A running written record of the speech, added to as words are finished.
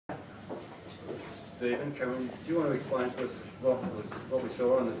Stephen Cameron, do you want to explain to us what we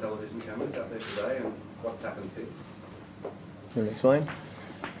saw on the television cameras out there today and what's happened since? You want to explain?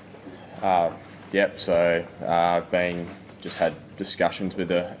 Yep, so I've just had discussions with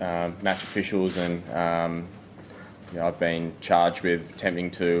the match officials, and I've been charged with attempting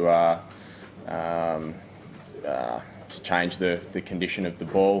to change the condition of the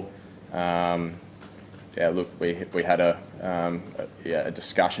ball. Look, we had a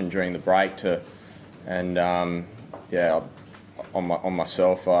discussion during the break on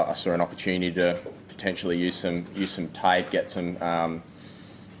myself. I saw an opportunity to potentially use some tape, get some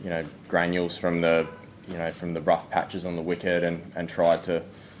granules from the rough patches on the wicket, and tried to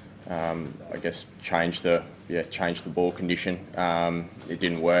I guess change the ball condition. It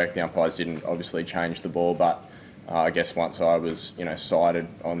didn't work. The umpires didn't obviously change the ball, but I guess once I was sighted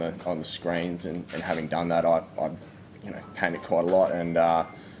on the screens and having done that, I panicked quite a lot, and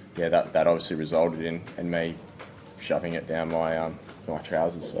that obviously resulted in me shoving it down my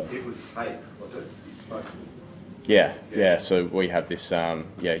trousers. So. It was tape, was it? Yeah. So we have this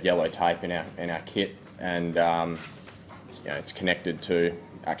yellow tape in our kit, and it's connected to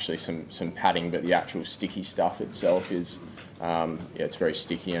actually some padding, but the actual sticky stuff itself is it's very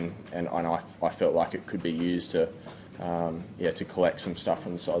sticky, and I felt like it could be used to collect some stuff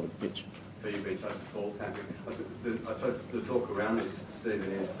from the side of the pitch. So you've been charged with ball tampering. I suppose the talk around this,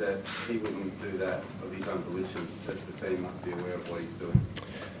 Stephen, is that he wouldn't do that of his own volition, that the team must be aware of what he's doing.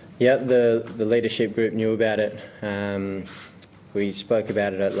 Yeah, the leadership group knew about it. We spoke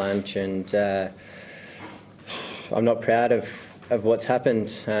about it at lunch, and I'm not proud of what's happened.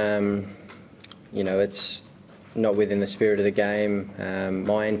 It's not within the spirit of the game.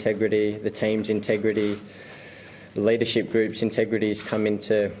 My integrity, the team's integrity, the leadership group's integrity has come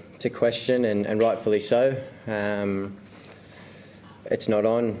into question, and rightfully so. It's not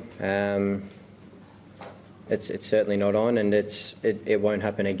on. It's certainly not on, and it won't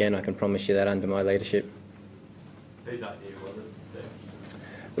happen again. I can promise you that under my leadership. Whose idea was it, Steve?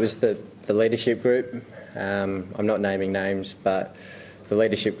 It was the leadership group. I'm not naming names, but the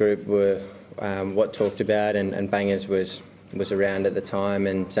leadership group were what talked about, and Bangers was around at the time,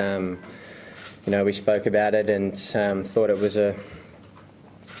 and we spoke about it and thought it was a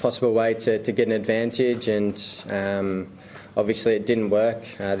possible way to get an advantage, and obviously it didn't work.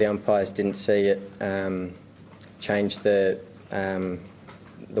 The umpires didn't see it change the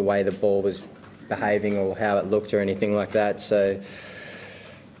way the ball was behaving or how it looked or anything like that. So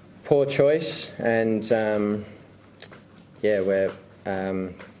poor choice, and we're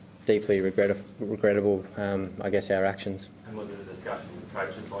deeply regrettable, I guess, our actions. And was it a discussion with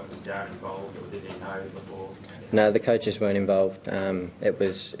coaches, like was Darren involved, or did he know before? No, the coaches weren't involved. It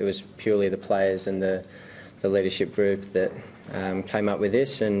was purely the players and the leadership group that came up with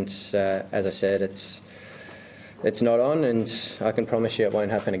this, and as I said, it's not on, and I can promise you it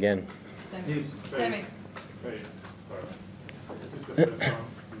won't happen again. Sammy. Sorry. Is this the first time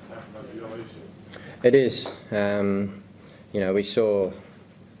this happened at the election? It is. We saw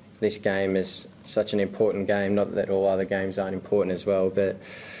this game as such an important game, not that all other games aren't important as well, but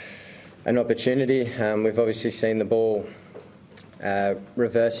an opportunity. We've obviously seen the ball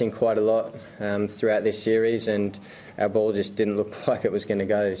reversing quite a lot throughout this series, and our ball just didn't look like it was going to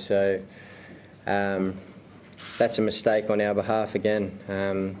go. So that's a mistake on our behalf again.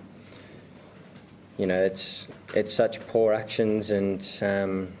 It's such poor actions, and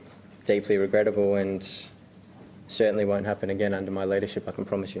deeply regrettable, and certainly won't happen again under my leadership, I can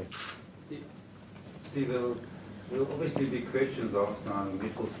promise you. Steve, there'll obviously be questions asked on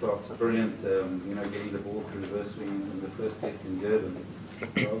Mitchell Stark's brilliant, getting the ball to reverse swing in the first test in Durban.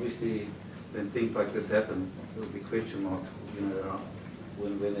 So obviously, when things like this happen, there'll be question marks,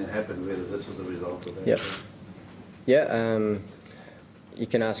 when it happened, whether this was a result of that. Yep. Yeah, you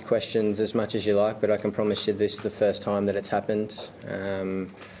can ask questions as much as you like, but I can promise you this is the first time that it's happened.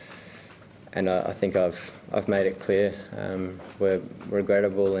 And I think I've made it clear. We're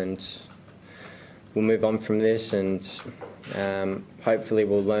regrettable, and we'll move on from this, and hopefully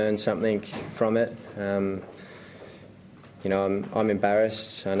we'll learn something from it. I'm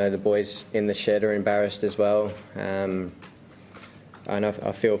embarrassed. I know the boys in the shed are embarrassed as well, and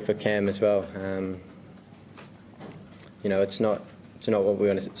I feel for Cam as well. It's not what we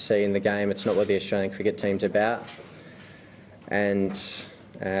want to see in the game. It's not what the Australian cricket team's about. And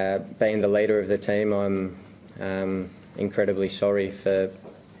being the leader of the team, I'm incredibly sorry for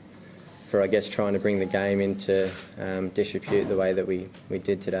I guess trying to bring the game into disrepute the way that we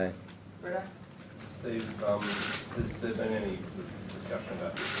did today. Steve, has there been any discussion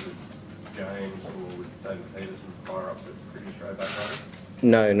about this with James or with David Peterson, higher ups at Cricket Australia back home?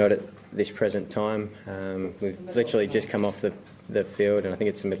 No, this present time. We've literally just come off the field, and I think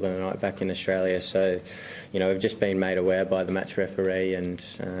it's the middle of the night back in Australia. So, we've just been made aware by the match referee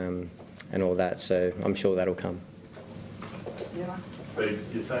and all that. So I'm sure that'll come. Yeah. Steve,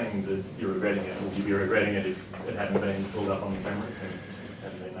 you're saying that you're regretting it. Would you be regretting it if it hadn't been pulled up on the cameras and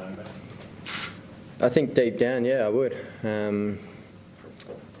hadn't been known about? I think deep down, yeah, I would.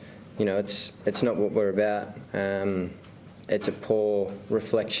 It's not what we're about. It's a poor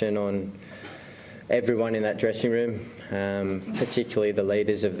reflection on everyone in that dressing room, particularly the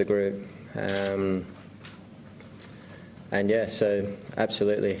leaders of the group. And yeah, so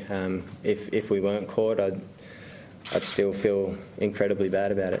absolutely. If we weren't caught, I'd still feel incredibly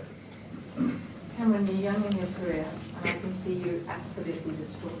bad about it. Cameron, you're young in your career, and I can see you absolutely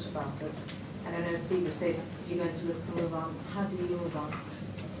distraught about this. And I know Steve has said you're going to look to move on. How do you move on?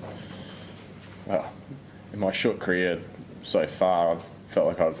 Well, in my short career so far, I've felt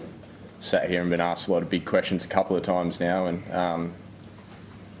like I've sat here and been asked a lot of big questions a couple of times now, and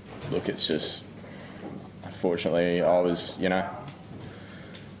look, it's just, unfortunately, I was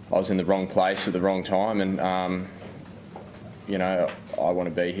in the wrong place at the wrong time, and I want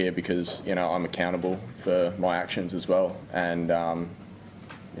to be here because I'm accountable for my actions as well, and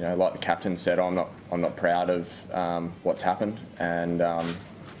like the captain said, I'm not proud of what's happened, and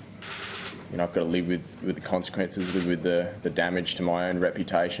I've got to live with the consequences, live with the damage to my own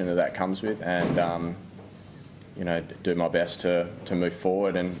reputation that comes with, and do my best to move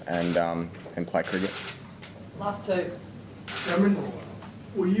forward and play cricket. Last two. Cameron,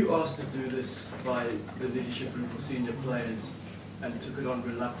 were you asked to do this by the leadership group or senior players and took it on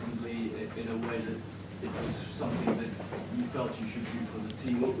reluctantly in a way that it was something that you felt you should do for the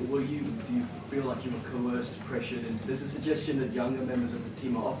team? Do you feel like you were coerced, pressured into? There's a suggestion that younger members of the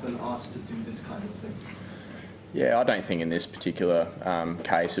team are often asked to do this kind of thing. Yeah, I don't think in this particular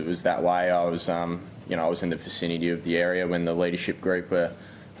case it was that way. I was in the vicinity of the area when the leadership group were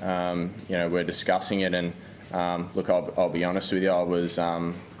discussing it, and look, I'll be honest with you, I was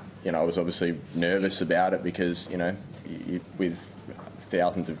obviously nervous about it because with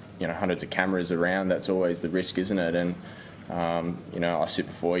thousands of hundreds of cameras around, that's always the risk, isn't it? And I sit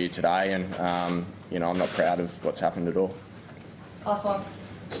before you today, and I'm not proud of what's happened at all. Last one.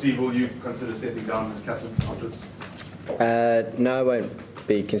 Steve, will you consider stepping down as captain afterwards? No, I won't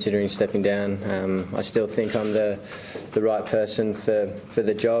be considering stepping down. I still think I'm the right person for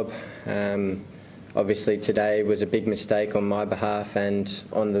the job. Obviously today was a big mistake on my behalf and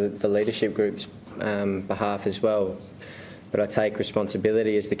on the leadership group's behalf as well. But I take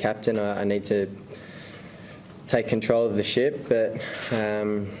responsibility as the captain. I need to take control of the ship, but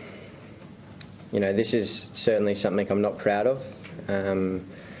this is certainly something I'm not proud of, and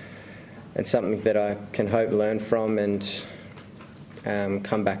something that I can hope learn from and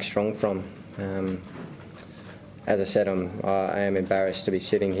come back strong from. As I said, I am embarrassed to be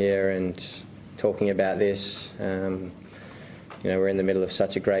sitting here and talking about this. We're in the middle of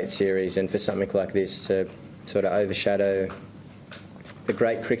such a great series, and for something like this to sort of overshadow the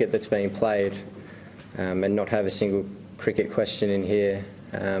great cricket that's being played and not have a single cricket question in here,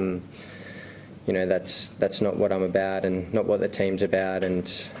 that's not what I'm about and not what the team's about,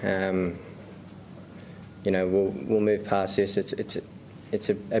 and we'll move past this. It's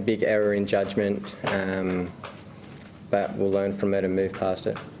a big error in judgment, but we'll learn from it and move past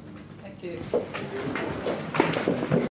it. Thank you.